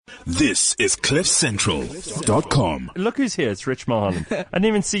This is CliffCentral.com. Look who's here. It's Rich Mulholland. I didn't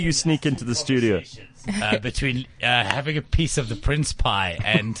even see you sneak into the studio. Between having a piece of the Prince pie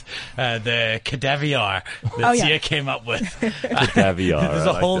and the cadaviar that Sia came up with. Cadaviar. There's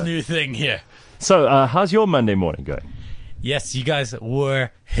a whole new thing here. So, how's your Monday morning going? Yes, you guys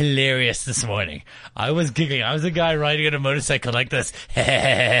were hilarious this morning. I was giggling. I was a guy riding on a motorcycle like this.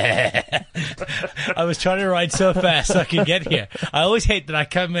 I was trying to ride so fast so I could get here. I always hate that I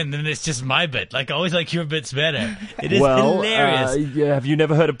come in and it's just my bit. Like, I always like your bits better. It is hilarious. Have you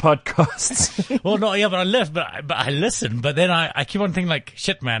never heard of podcasts? Well, no, yeah, but I listen. But then I keep on thinking like,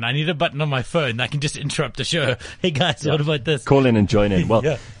 shit, man, I need a button on my phone that I can just interrupt the show. Hey, guys, what about this? Call in and join in. Well,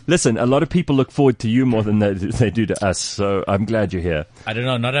 listen, a lot of people look forward to you more than they do to us. So I'm glad you're here. I don't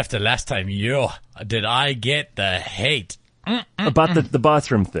know, not after last time. Did I get the hate? About the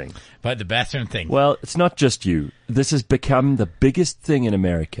bathroom thing. About the bathroom thing. Well, it's not just you. This has become the biggest thing in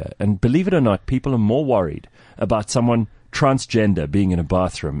America. And believe it or not, people are more worried about someone transgender being in a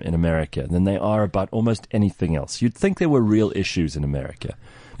bathroom in America than they are about almost anything else. You'd think there were real issues in America.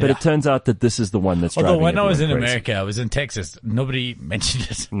 But it turns out that this is the one that's driving when I was in crazy. America, I was in Texas. Nobody mentioned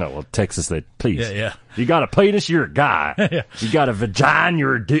it. No, well, Texas, please. Yeah. You got a penis, you're a guy. You got a vagina,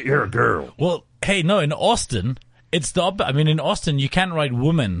 you're a girl. Well, hey, no, in Austin, it's the opposite. I mean, in Austin, you can't write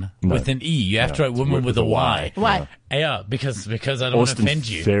woman with an E. You have to write woman with a Y. Why? Yeah, because I don't want to offend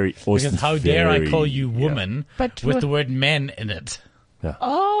you. Because how dare I call you woman with the word men in it? Yeah.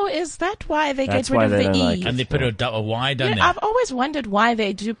 Oh, is that why they get rid of the E? Like and they put a Y down there. I've always wondered why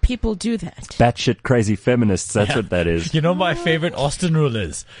people do that. Batshit crazy feminists, that's what that is. You know my favorite Austin rule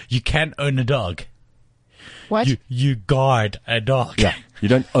is, you can't own a dog. What? You guard a dog. Yeah, you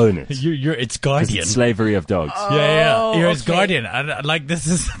don't own it. You're its guardian. It's slavery of dogs. Yeah. You're its guardian. Like, this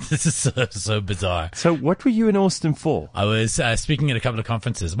is so bizarre. So what were you in Austin for? I was speaking at a couple of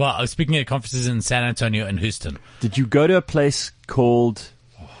conferences. Well, I was speaking at conferences in San Antonio and Houston. Did you go to a place called,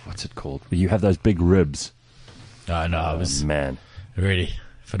 what's it called? Where you have those big ribs. No, I was man. Really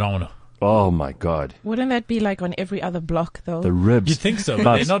phenomenal. Oh my God. Wouldn't that be like on every other block though? The ribs. You think so?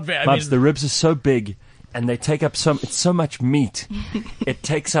 But they're not very, Bubs, the ribs are so big. And they take up it's so much meat. It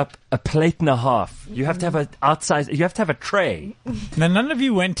takes up a plate and a half. You have to have you have to have a tray. Now, none of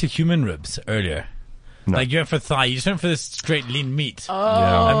you went to human ribs earlier. No. Like you went for thigh. You just went for this straight lean meat. Oh.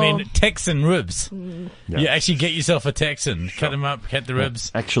 Yeah. I mean, Texan ribs. Yeah. You actually get yourself a Texan. Cut them up, cut the ribs.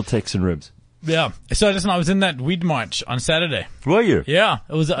 Actual Texan ribs. Yeah. So listen, I was in that weed march on Saturday. Were you? Yeah.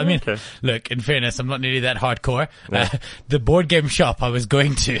 It was, I mean, Okay. look, in fairness, I'm not nearly that hardcore. The board game shop I was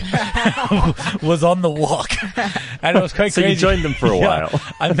going to was on the walk. And it was quite So crazy. you joined them for a while.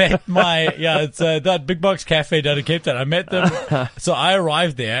 I met it's that Big Box Cafe down in Cape Town. I met them. So I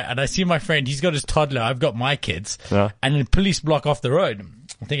arrived there and I see my friend. He's got his toddler. I've got my kids. Yeah. And then police block off the road.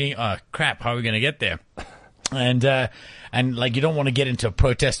 I'm thinking, oh crap, how are we going to get there? And like, you don't want to get into a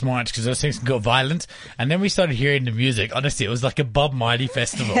protest march because those things can go violent. And then we started hearing the music. Honestly, it was like a Bob Marley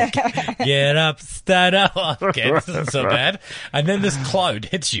festival. Get up, stand up. Okay, this isn't so bad. And then this cloud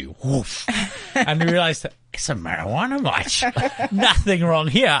hits you. Woof. And we realized it's a marijuana march. Nothing wrong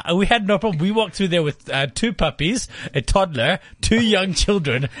here. We had no problem. We walked through there with 2 puppies, a toddler, 2 young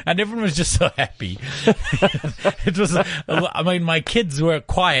children, and everyone was just so happy. It was, I mean, my kids were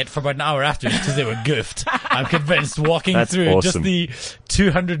quiet for about an hour afterwards because they were goofed. I'm convinced walking through awesome. just the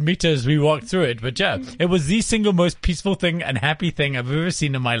 200 meters we walked through it. But yeah, it was the single most peaceful thing and happy thing I've ever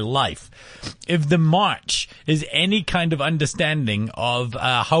seen in my life. If the march is any kind of understanding of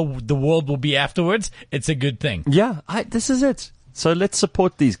how the world will be afterwards, it's a good thing. Yeah, this is it. So let's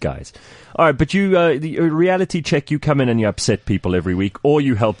support these guys. All right, but you, the reality check, you come in and you upset people every week, or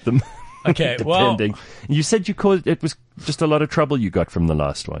you help them. Okay, depending. You said it was just a lot of trouble you got from the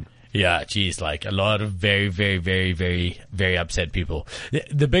last one. Yeah, geez, like a lot of very, very, very, very, very upset people.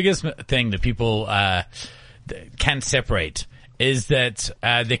 The biggest thing that people can't separate is that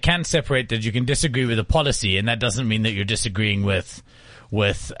they can't separate that you can disagree with a policy, and that doesn't mean that you're disagreeing with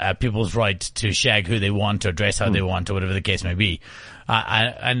people's right to shag who they want or dress how they want or whatever the case may be.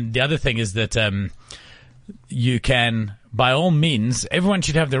 And the other thing is that you can, by all means, everyone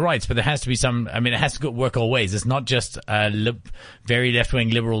should have their rights, but there has to be some, I mean, it has to work all ways. It's not just very left-wing,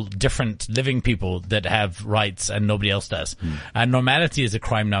 liberal, different living people that have rights and nobody else does. And normality is a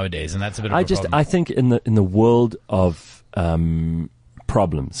crime nowadays, and that's a bit of a problem. I think in the world of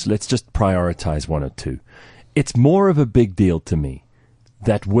problems, let's just prioritize one or two. It's more of a big deal to me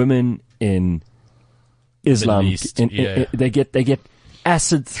that women in Islam, they get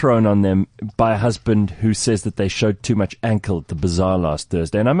acid thrown on them by a husband who says that they showed too much ankle at the bazaar last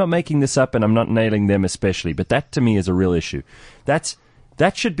Thursday. And I'm not making this up, and I'm not nailing them especially, but that to me is a real issue. That's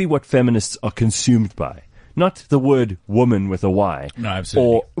That should be what feminists are consumed by. Not the word woman with a Y. No,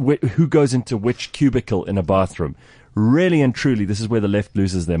 absolutely. Or who goes into which cubicle in a bathroom. Really and truly, this is where the left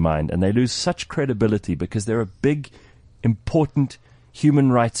loses their mind. And they lose such credibility because there are big, important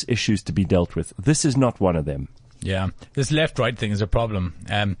human rights issues to be dealt with. This is not one of them. Yeah, this left-right thing is a problem.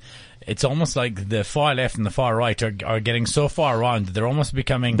 It's almost like the far left and the far right are getting so far around that they're almost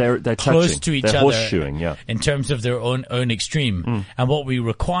becoming they're close touching. to each they're other horseshoeing, yeah. in terms of their own extreme. And what we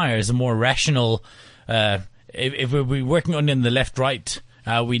require is a more rational. If we're working on in the left-right,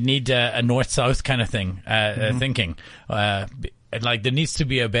 we need a north-south kind of thing thinking. Like there needs to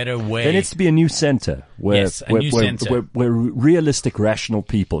be a better way. There needs to be a new center where realistic, rational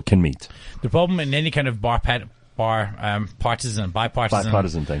people can meet. The problem in any kind of bipartisan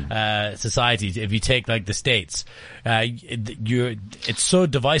thing. Society, if you take like the States, it's so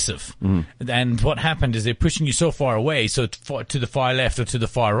divisive. And what happened is they're pushing you so far away, to the far left or to the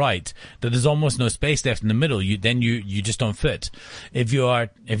far right, that there's almost no space left in the middle. You just don't fit. If you are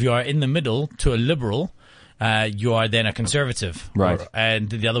in the middle to a liberal, you are then a conservative, right? And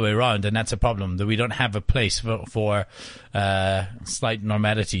the other way around, and that's a problem, that we don't have a place for slight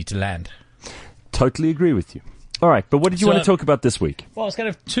normality to land. Totally agree with you. All right, but what did you want to talk about this week? Well, it's kind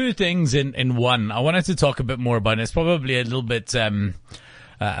of two things in one. I wanted to talk a bit more about it. It's probably a little bit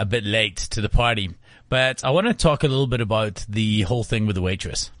a bit late to the party, but I want to talk a little bit about the whole thing with the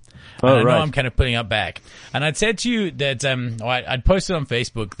waitress. And I know I'm kind of putting up back. And I'd said to you that I'd posted on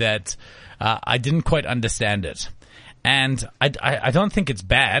Facebook that I didn't quite understand it. And I don't think it's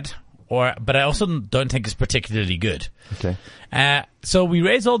bad, but I also don't think it's particularly good. Okay. So we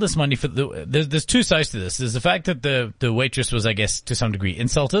raised all this money for there's two sides to this. There's the fact that the waitress was, I guess, to some degree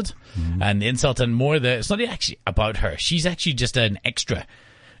insulted. And the insult and more it's not actually about her. She's actually just an extra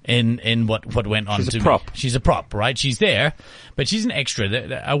in what went on. She's a prop. She's a prop, right? She's there, but she's an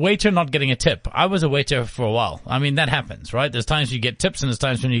extra. A waiter not getting a tip. I was a waiter for a while. I mean, that happens, right? There's times you get tips and there's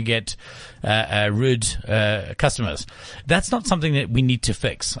times when you get rude customers. That's not something that we need to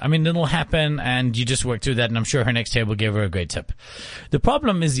fix. I mean, it'll happen and you just work through that, and I'm sure her next table gave her a great tip. The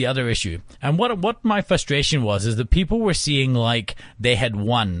problem is the other issue. And what my frustration was is that people were seeing like they had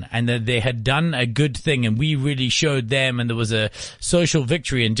won and that they had done a good thing, and we really showed them, and there was a social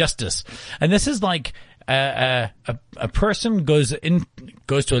victory and justice. And this is like a person goes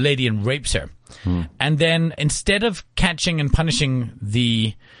to a lady and rapes her, and then instead of catching and punishing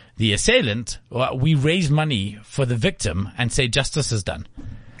the assailant, we raise money for the victim and say justice is done.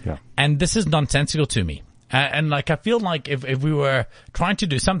 Yeah. And this is nonsensical to me. And like, I feel like if we were trying to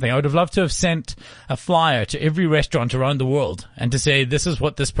do something, I would have loved to have sent a flyer to every restaurant around the world and to say, this is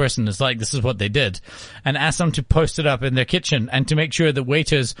what this person is like, this is what they did, and ask them to post it up in their kitchen and to make sure that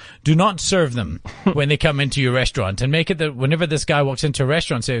waiters do not serve them when they come into your restaurant, and make it that whenever this guy walks into a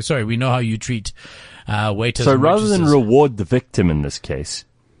restaurant, say, sorry, we know how you treat waiters. So and rather than waitresses. reward the victim in this case,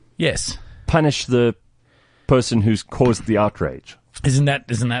 Yes. punish the person who's caused the outrage. Isn't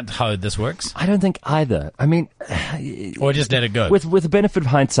that how this works? I don't think either. I mean, Or just let it go? with the benefit of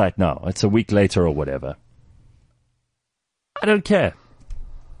hindsight now, it's a week later or whatever. I don't care.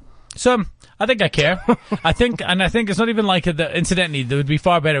 So, I think I care. I think it's not even like incidentally, it would be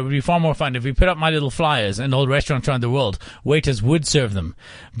far better, it would be far more fun if we put up my little flyers in all restaurants around the world. Waiters would serve them.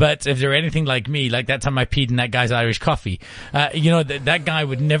 But if they're anything like me, like that time I peed in that guy's Irish coffee, that guy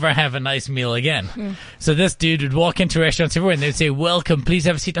would never have a nice meal again. So this dude would walk into restaurants everywhere and they'd say, welcome, please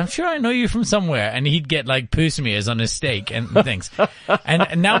have a seat. I'm sure I know you from somewhere. And he'd get like poo smears on his steak and things.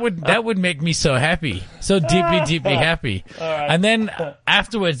 and that would make me so happy. So deeply happy. Right. And then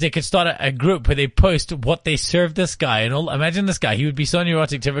afterwards they could start a group where they post what they served this guy, and imagine this guy, he would be so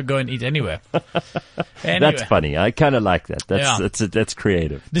neurotic to ever go and eat anywhere. Anyway. That's funny. I kind of like that. That's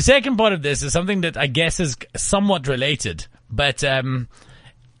creative. The second part of this is something that I guess is somewhat related, but I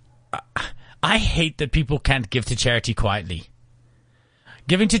hate that people can't give to charity quietly.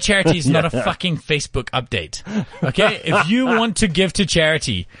 Giving to charity is not a fucking Facebook update. Okay? If you want to give to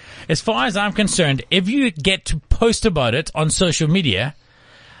charity, as far as I'm concerned, if you get to post about it on social media,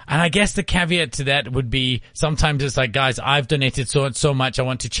 and I guess the caveat to that would be sometimes it's like, guys, I've donated so much, I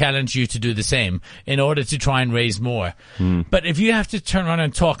want to challenge you to do the same in order to try and raise more. But if you have to turn around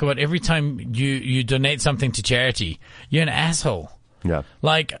and talk about every time you donate something to charity, you're an asshole. Yeah.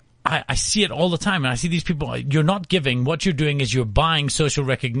 Like, I see it all the time, and I see these people, you're not giving, what you're doing is you're buying social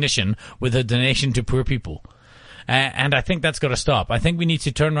recognition with a donation to poor people. And I think that's got to stop. I think we need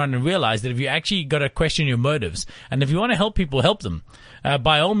to turn around and realize that if you actually got to question your motives, and if you want to help people, help them.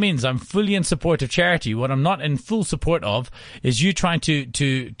 By all means, I'm fully in support of charity. What I'm not in full support of is you trying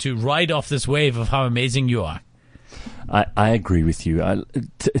to ride off this wave of how amazing you are. I agree with you.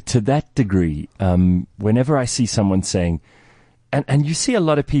 To that degree, whenever I see someone saying, and you see a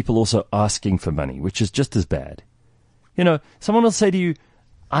lot of people also asking for money, which is just as bad. You know, someone will say to you,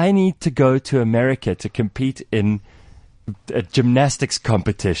 I need to go to America to compete in a gymnastics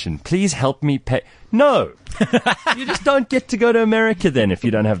competition. Please help me pay. No, you just don't get to go to America then if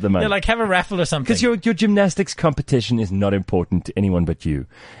you don't have the money. Yeah, like have a raffle or something. Because your gymnastics competition is not important to anyone but you.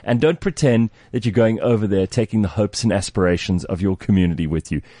 And don't pretend that you're going over there taking the hopes and aspirations of your community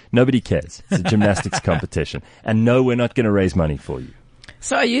with you. Nobody cares. It's a gymnastics competition. And no, we're not going to raise money for you.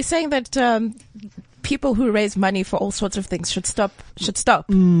 So are you saying that people who raise money for all sorts of things should stop?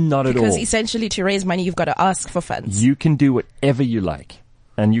 Not at all. Because essentially to raise money, you've got to ask for funds. You can do whatever you like.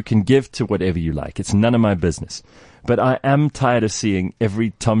 And you can give to whatever you like. It's none of my business. But I am tired of seeing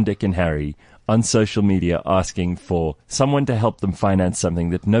every Tom, Dick, and Harry on social media asking for someone to help them finance something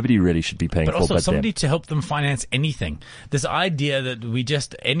that nobody really should be paying for. But also somebody them. to help them finance anything. This idea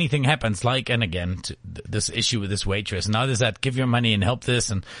that anything happens, like, and again, this issue with this waitress. Now there's that give your money and help this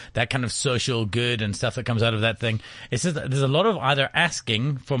and that kind of social good and stuff that comes out of that thing. It's just, there's a lot of either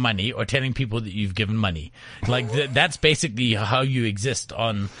asking for money or telling people that you've given money. Like that's basically how you exist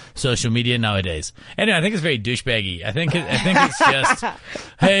on social media nowadays. Anyway, I think it's very douchebaggy. I think it's just,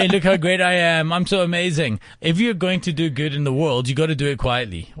 hey, look how great I am. I'm so amazing. If you're going to do good in the world, you got to do it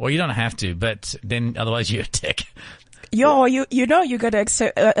quietly. Or you don't have to, but then otherwise you're a dick. You got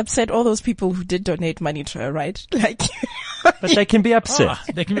to upset all those people who did donate money to her, right? Like, but they can be upset.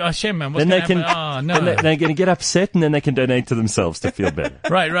 They can be, shame, man. Then they're going to get upset and then they can donate to themselves to feel better.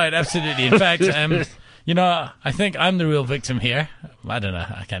 Right, absolutely. In fact, I think I'm the real victim here. I don't know.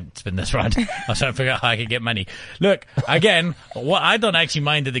 I can't spin this round. I was trying to figure out how I could get money. Look, again, I don't actually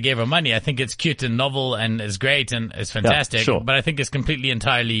mind that they gave her money. I think it's cute and novel and it's great and it's fantastic. Yeah, sure. But I think it's completely,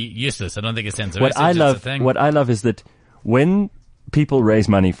 entirely useless. I don't think it's sensible. What I love is that when people raise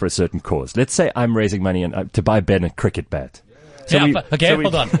money for a certain cause, let's say I'm raising money to buy Ben a cricket bat.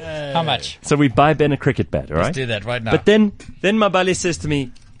 Hold on. How much? So we buy Ben a cricket bat, all right? Let's do that right now. But then Mabali says to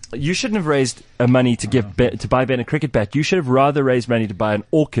me, you shouldn't have raised money to buy Ben a cricket bat. You should have rather raised money to buy an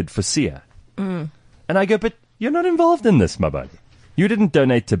orchid for Sia. And I go, but you're not involved in this, Mabali. You didn't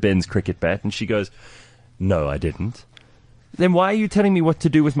donate to Ben's cricket bat. And she goes, no, I didn't. Then why are you telling me what to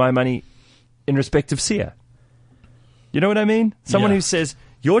do with my money in respect of Sia? You know what I mean? Someone who says,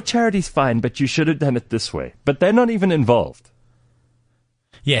 your charity's fine, but you should have done it this way. But they're not even involved.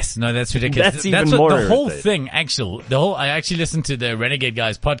 Yes, no, that's ridiculous. That's even more the whole irritating. thing. I actually listened to the Renegade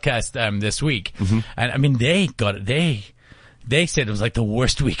Guys podcast this week, and I mean they got it. They said it was like the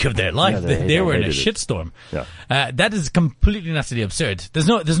worst week of their life. Yeah, they were in a hated it. shitstorm. Yeah. That is completely and utterly absurd. There's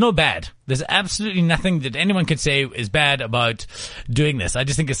no bad. There's absolutely nothing that anyone could say is bad about doing this. I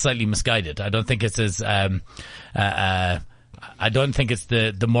just think it's slightly misguided. I don't think it's as I don't think it's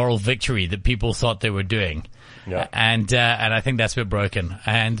the moral victory that people thought they were doing. Yeah. And I think that's a bit broken.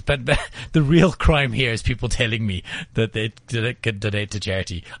 But the real crime here is people telling me that they could donate to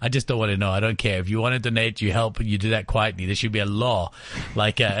charity. I just don't want to know. I don't care. If you want to donate, you help, you do that quietly. There should be a law,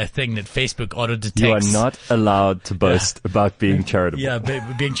 like a thing that Facebook auto detects. You are not allowed to boast about being charitable. Yeah,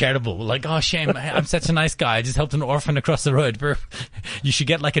 being charitable. Like, oh, shame. I'm such a nice guy. I just helped an orphan across the road. You should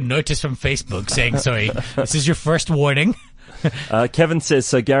get like a notice from Facebook saying, sorry, this is your first warning. Kevin says,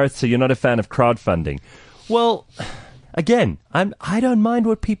 so Gareth, so you're not a fan of crowdfunding. Well, again, I don't mind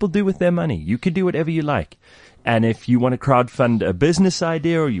what people do with their money. You can do whatever you like. And if you want to crowdfund a business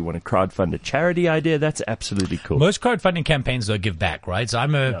idea or you want to crowdfund a charity idea, that's absolutely cool. Most crowdfunding campaigns, though, give back, right? So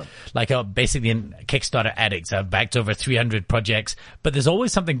I'm basically a Kickstarter addict. I've backed over 300 projects, but there's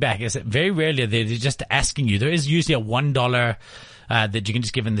always something back. It's very rarely they're just asking you. There is usually a $1 that you can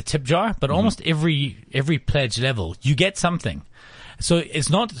just give in the tip jar, but almost every pledge level, you get something. So it's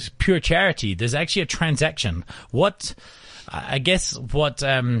not pure charity. There's actually a transaction. What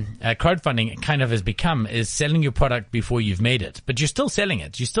crowdfunding kind of has become is selling your product before you've made it. But you're still selling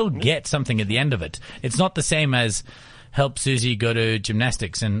it. You still get something at the end of it. It's not the same as help Susie go to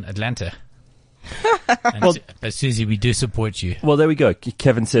gymnastics in Atlanta. But Susie, we do support you. Well, there we go.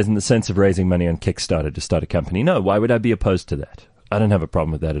 Kevin says, in the sense of raising money on Kickstarter to start a company. No, why would I be opposed to that? I don't have a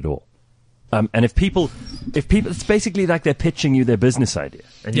problem with that at all. And if people, it's basically like they're pitching you their business idea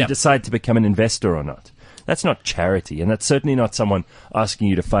and you decide to become an investor or not. That's not charity. And that's certainly not someone asking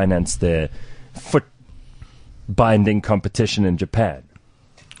you to finance their foot binding competition in Japan.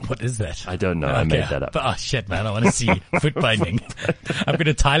 What is that? I don't know. Okay. I made that up. But, oh, shit, man. I want to see foot binding. I'm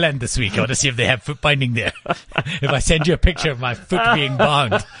going to Thailand this week. I want to see if they have foot binding there. If I send you a picture of my foot being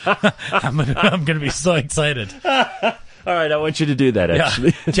bound, I'm going to be so excited. All right, I want you to do that,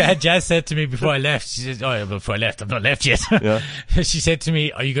 actually. Yeah. Jazz said to me before I left, she said, oh, yeah, before I left, I've not left yet. Yeah. She said to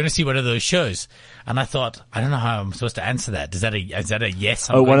me, are you going to see one of those shows? And I thought, I don't know how I'm supposed to answer that. Is that a yes?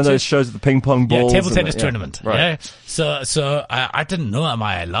 One of those shows with the ping pong balls? Yeah, table tennis tournament. Right. Yeah. So I didn't know, am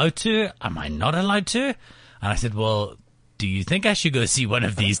I allowed to? Am I not allowed to? And I said, well, do you think I should go see one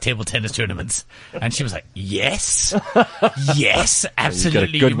of these table tennis tournaments? And she was like, yes. Yes,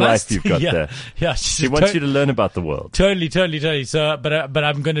 absolutely. You've got a good wife must. you've got there. Yeah. She wants you to learn about the world. Totally. So, but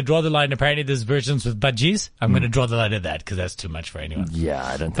I'm going to draw the line. Apparently there's versions with budgies. I'm going to draw the line at that because that's too much for anyone. Yeah, I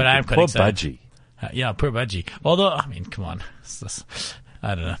don't think. But I'm quite poor excited. Budgie. Yeah, poor Budgie. Although, I mean, come on.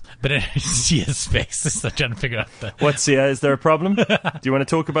 I don't know. But Sia's face. I'm trying to figure out What, Sia? Is there a problem? Do you want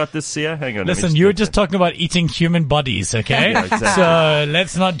to talk about this, Sia? Hang on. Listen, you were just talking about eating human bodies, okay? Yeah, exactly. So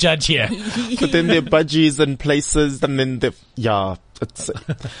let's not judge here. But then there are budgies and places, and then it's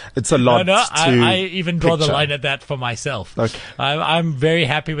a lot. No, I even draw the picture. line at that for myself. Okay. I'm very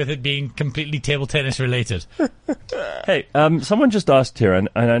happy with it being completely table tennis related. Hey, someone just asked here, and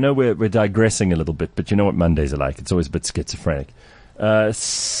I know we're digressing a little bit, but you know what Mondays are like. It's always a bit schizophrenic.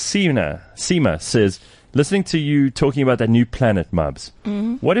 Seema says, listening to you talking about that new planet, Mubs.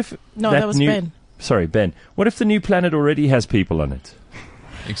 Mm-hmm. What if that was Ben. Sorry, Ben. What if the new planet already has people on it?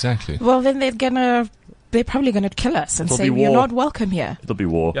 Exactly. Well, then they're probably gonna kill us and It'll say be you're war. not welcome here. It'll be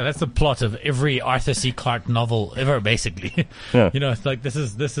war. Yeah, that's the plot of every Arthur C. Clarke novel ever, basically. Yeah. You know, it's like this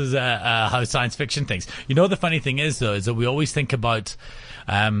is how science fiction thinks. You know, the funny thing is though, is that we always think about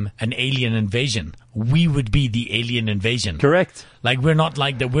an alien invasion. We would be the alien invasion. Correct. Like we're not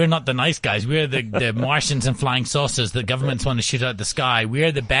the nice guys. We're the Martians and flying saucers that governments want to shoot out the sky.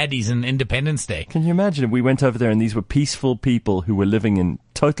 We're the baddies in Independence Day. Can you imagine if we went over there and these were peaceful people who were living in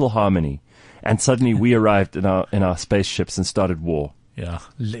total harmony, and suddenly we arrived in our spaceships and started war? Yeah,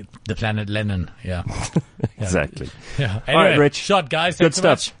 the planet Lenin. Yeah, Exactly. yeah. All right, Anyway, Rich. Shot, guys. Good Thanks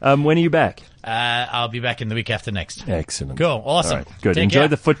so stuff. much. When are you back? I'll be back in the week after next. Excellent. Cool. Awesome. All right, good. Take Enjoy care.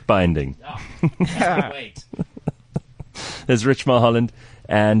 the foot binding. Wait. There's Rich Mulholland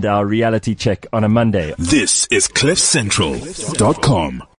and our reality check on a Monday. This is CliffCentral.com.